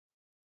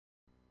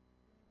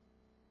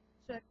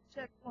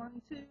check,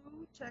 1, 2.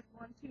 Check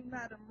 1, 2,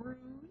 Madame Rouge.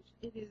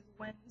 It is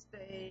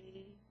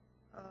Wednesday,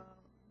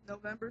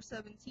 November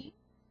 17th,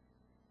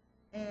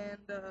 and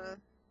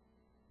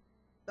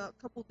about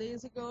a couple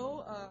days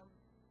ago,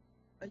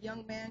 a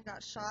young man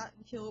got shot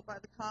and killed by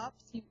the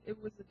cops.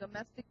 It was a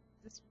domestic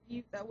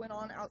dispute that went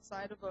on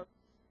outside of a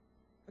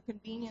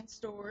convenience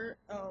store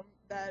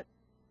that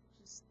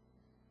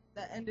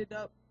ended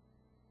up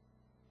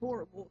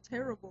horrible,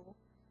 terrible.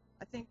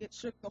 I think it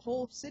shook the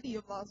whole city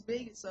of Las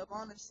Vegas up,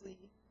 honestly.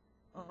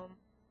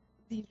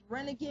 These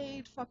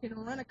renegade fucking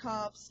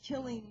rent-a-cops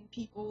killing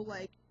people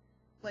like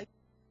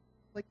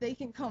they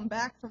can come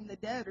back from the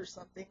dead or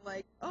something.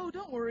 Like, oh,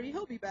 don't worry,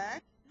 he'll be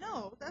back.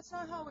 No, that's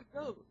not how it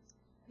goes.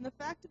 And the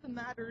fact of the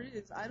matter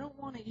is, I don't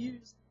want to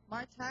use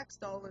my tax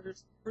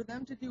dollars for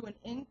them to do an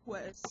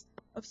inquest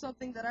of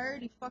something that I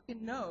already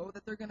fucking know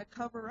that they're gonna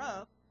cover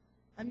up.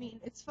 I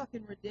mean, it's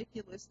fucking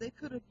ridiculous. They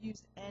could have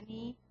used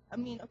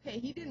okay,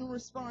 he didn't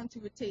respond to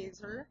a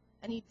taser,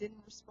 and he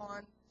didn't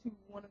respond to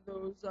one of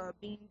those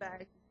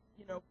beanbag,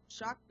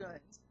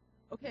 shotguns.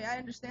 Okay, I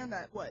understand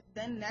that. What,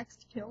 then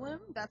next kill him?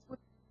 That's what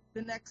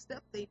the next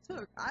step they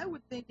took. I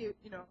would think it,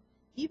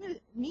 even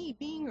me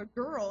being a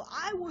girl,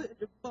 I would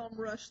bum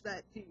rush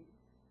that dude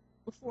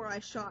before I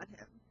shot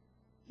him.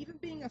 Even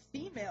being a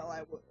female,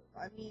 I would.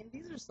 I mean,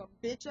 these are some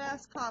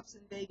bitch-ass cops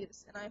in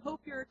Vegas, and I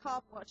hope you're a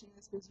cop watching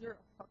this, because you're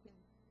a fucking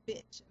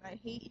bitch, and I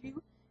hate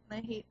you,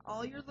 and I hate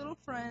all your little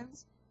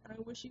friends, and I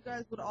wish you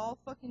guys would all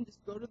fucking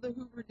just go to the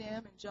Hoover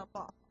Dam and jump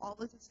off, all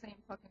at the same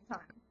fucking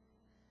time.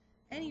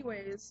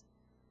 Anyways,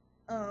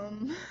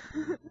 I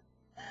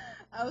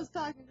was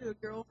talking to a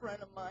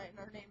girlfriend of mine,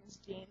 her name is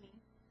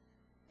Jamie,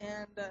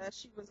 and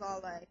she was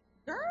all like,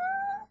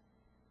 girl,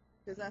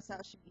 because that's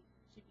how she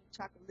be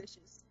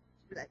chocolicious.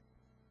 She be like,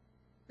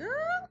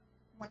 girl,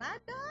 when I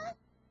die,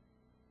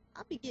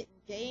 I'll be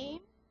getting game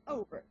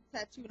over,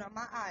 tattooed on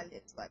my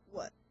eyelids. Like,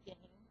 what? Game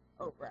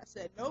over. I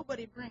said,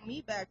 nobody bring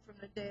me back from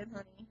the dead,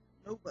 honey.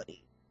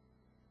 Nobody.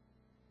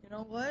 You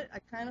know what? I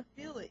kind of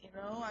feel it,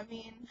 I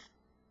mean,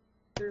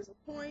 there's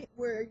a point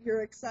where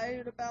you're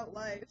excited about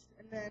life,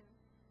 and then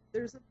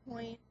there's a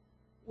point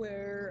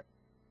where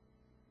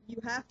you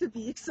have to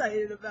be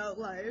excited about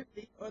life,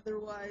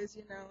 otherwise,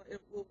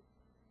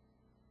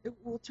 it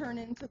will turn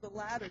into the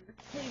latter.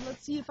 Hey,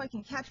 let's see if I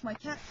can catch my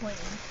cat playing.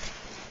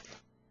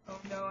 Oh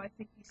no, I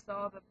think he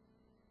saw the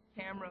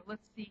camera.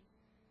 Let's see.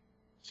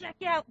 Check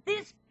out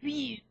this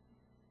view.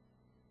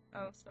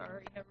 Oh,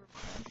 sorry, never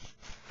mind.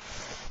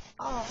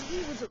 Oh, he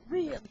was a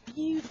real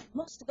beauty.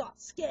 Must have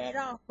got scared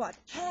off by the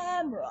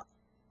camera.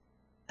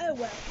 Oh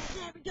well,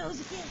 there he goes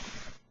again.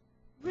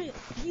 Real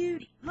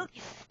beauty. Look at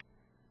him.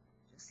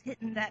 Just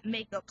hitting that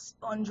makeup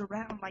sponge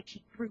around like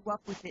he grew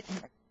up with it in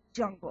the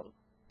jungle.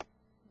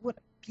 What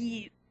a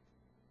beauty.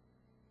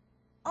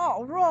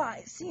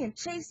 Alright, see him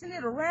chasing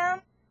it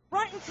around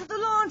right into the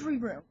laundry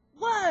room.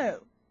 Whoa!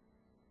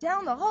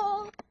 Down the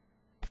hall?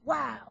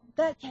 Wow,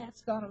 that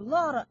cat's got a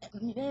lot of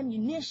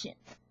ammunition.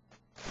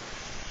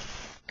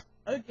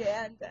 Okay,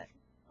 I'm done.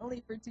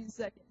 Only for 2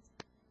 seconds.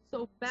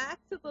 So back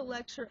to the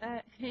lecture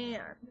at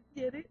hand.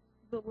 Get it?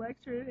 The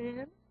lecture at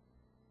hand?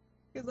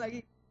 Because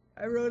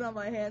I wrote on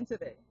my hand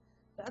today.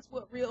 That's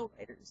what real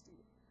writers do.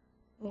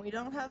 When we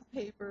don't have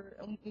paper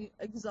and we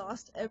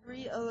exhaust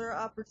every other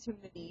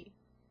opportunity,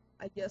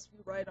 I guess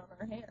we write on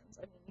our hands.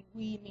 I mean,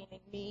 we meaning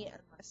me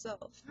and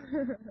myself.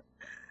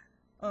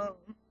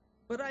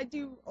 But I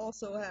do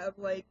also have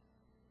like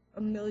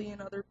a million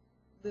other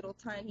little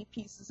tiny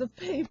pieces of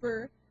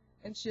paper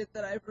and shit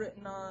that I've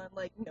written on,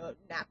 like,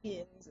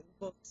 napkins and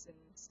books and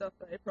stuff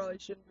that I probably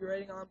shouldn't be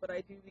writing on, but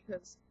I do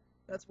because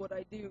that's what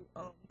I do.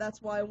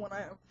 That's why when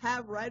I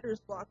have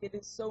writer's block, it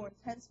is so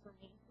intense for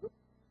me. Oop,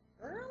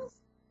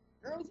 girls,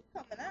 you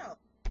coming out.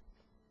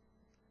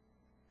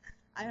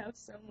 I have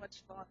so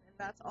much fun, and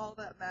that's all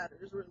that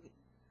matters, really.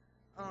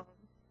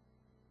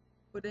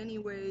 But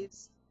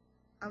anyways,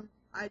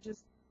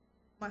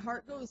 my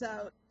heart goes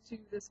out to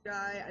this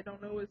guy. I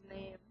don't know his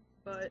name,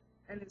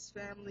 and his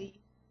family.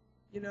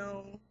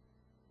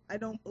 I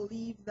don't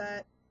believe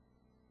that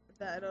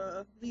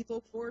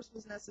lethal force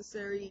was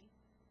necessary.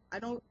 I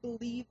don't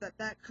believe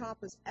that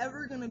cop is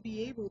ever gonna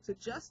be able to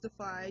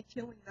justify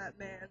killing that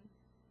man,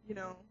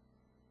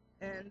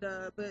 And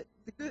but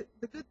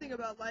the good thing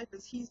about life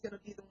is he's gonna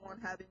be the one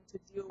having to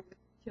deal with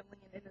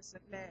killing an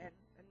innocent man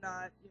and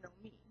not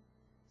me.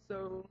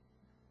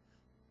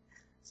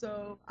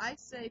 So I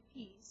say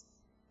peace,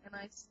 and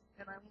I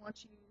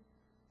want you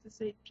to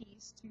say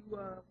peace to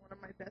one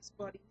of my best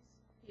buddies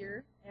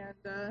here,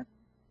 and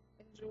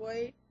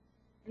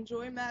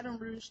enjoy Madame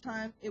Rouge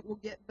time. It will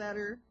get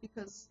better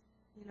because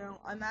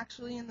I'm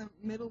actually in the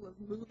middle of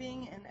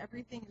moving, and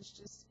everything is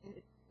just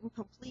in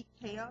complete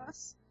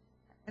chaos.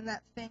 And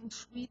that feng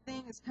shui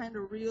thing is kind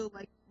of real.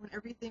 Like, when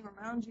everything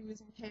around you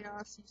is in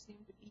chaos, you seem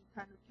to be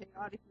kind of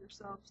chaotic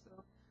yourself.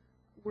 So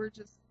we're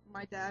just,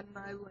 my dad and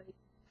I, like,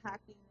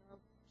 packing up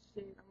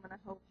shit. I'm gonna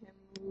help him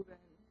move and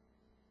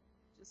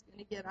just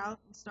gonna get out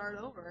and start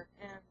over.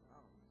 And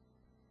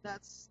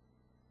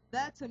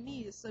that to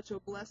me is such a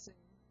blessing.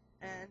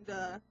 And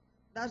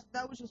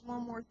that was just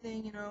one more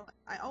thing, you know,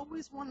 I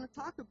always want to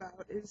talk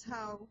about is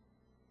how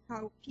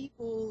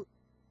people,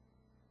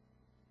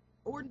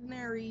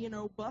 ordinary, you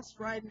know, bus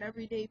riding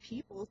everyday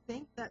people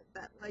think that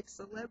like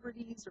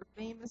celebrities or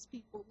famous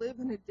people live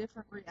in a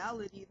different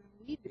reality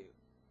than we do.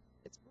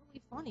 It's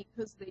really funny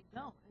because they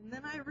don't. And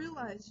then I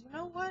realized, you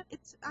know what?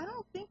 I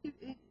don't think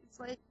it's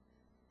like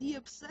the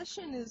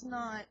obsession is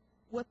not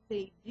what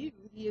they do.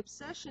 The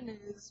obsession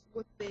is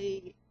what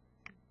they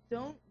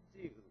don't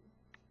do,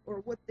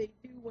 or what they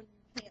do when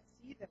you can't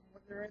see them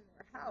when they're in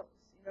their house.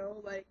 You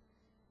know, like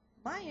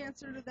my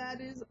answer to that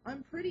is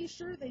I'm pretty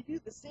sure they do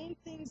the same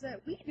things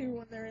that we do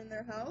when they're in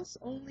their house,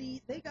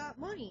 only they got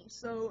money.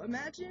 So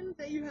imagine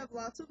that you have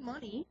lots of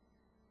money,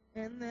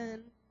 and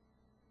then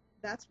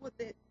that's what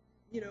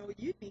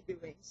you'd be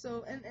doing.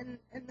 So, and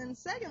then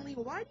secondly,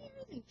 why do you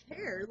even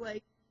care?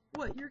 Like,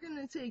 what, you're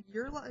gonna take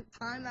your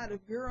time out of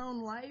your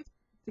own life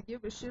to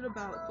give a shit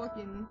about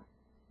fucking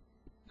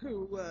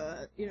who,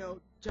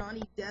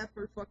 Johnny Depp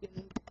or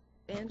fucking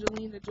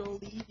Angelina Jolie?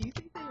 Do you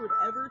think they would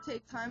ever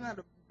take time out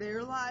of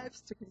their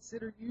lives to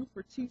consider you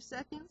for 2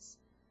 seconds?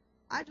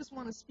 I just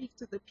want to speak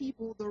to the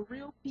people, the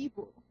real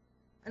people.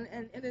 And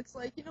it's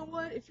like, you know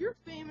what? If you're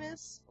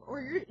famous,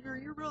 or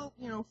you're real,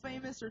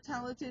 famous or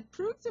talented,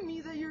 prove to me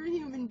that you're a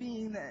human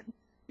being then.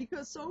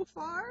 Because so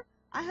far,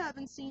 I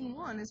haven't seen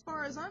one. As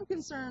far as I'm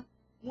concerned,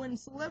 when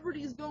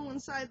celebrities go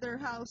inside their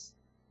house,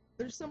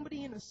 there's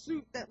somebody in a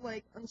suit that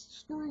like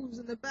unscrews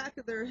in the back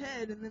of their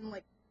head and then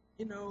like,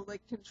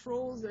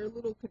 controls their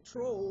little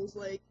controls,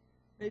 like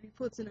maybe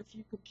puts in a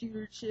few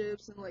computer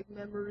chips and like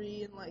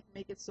memory and like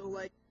make it so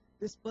like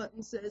this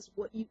button says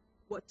what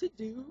to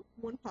do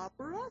when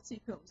paparazzi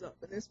comes up,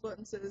 and this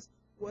button says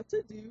what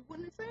to do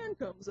when a fan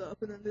comes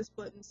up, and then this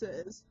button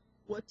says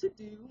what to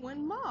do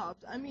when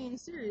mobbed. I mean,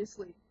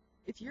 seriously,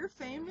 if you're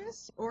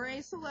famous or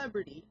a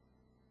celebrity,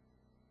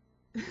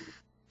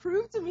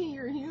 prove to me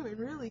you're human,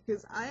 really,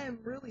 because I am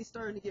really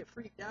starting to get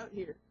freaked out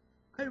here.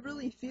 I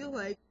really feel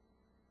like,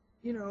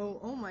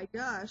 oh my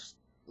gosh,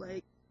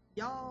 like,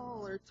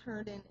 y'all are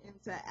turning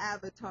into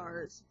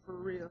avatars for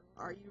real.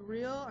 Are you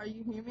real? Are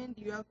you human?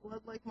 Do you have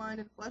blood like mine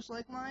and flesh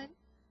like mine?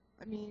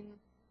 I mean,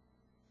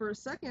 for a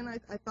second,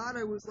 I thought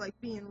I was, like,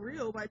 being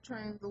real by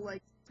trying to,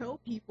 like, tell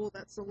people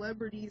that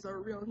celebrities are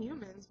real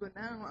humans, but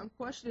now I'm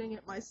questioning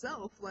it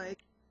myself. Like,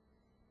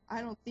 I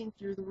don't think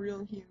you're the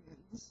real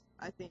humans.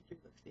 I think you're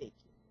the fake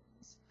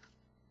humans.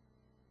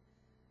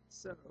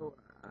 So,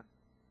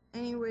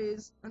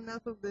 anyways,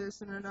 enough of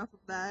this and enough of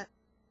that,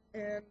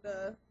 and,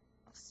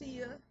 I'll see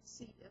ya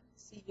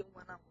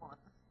when I wanna.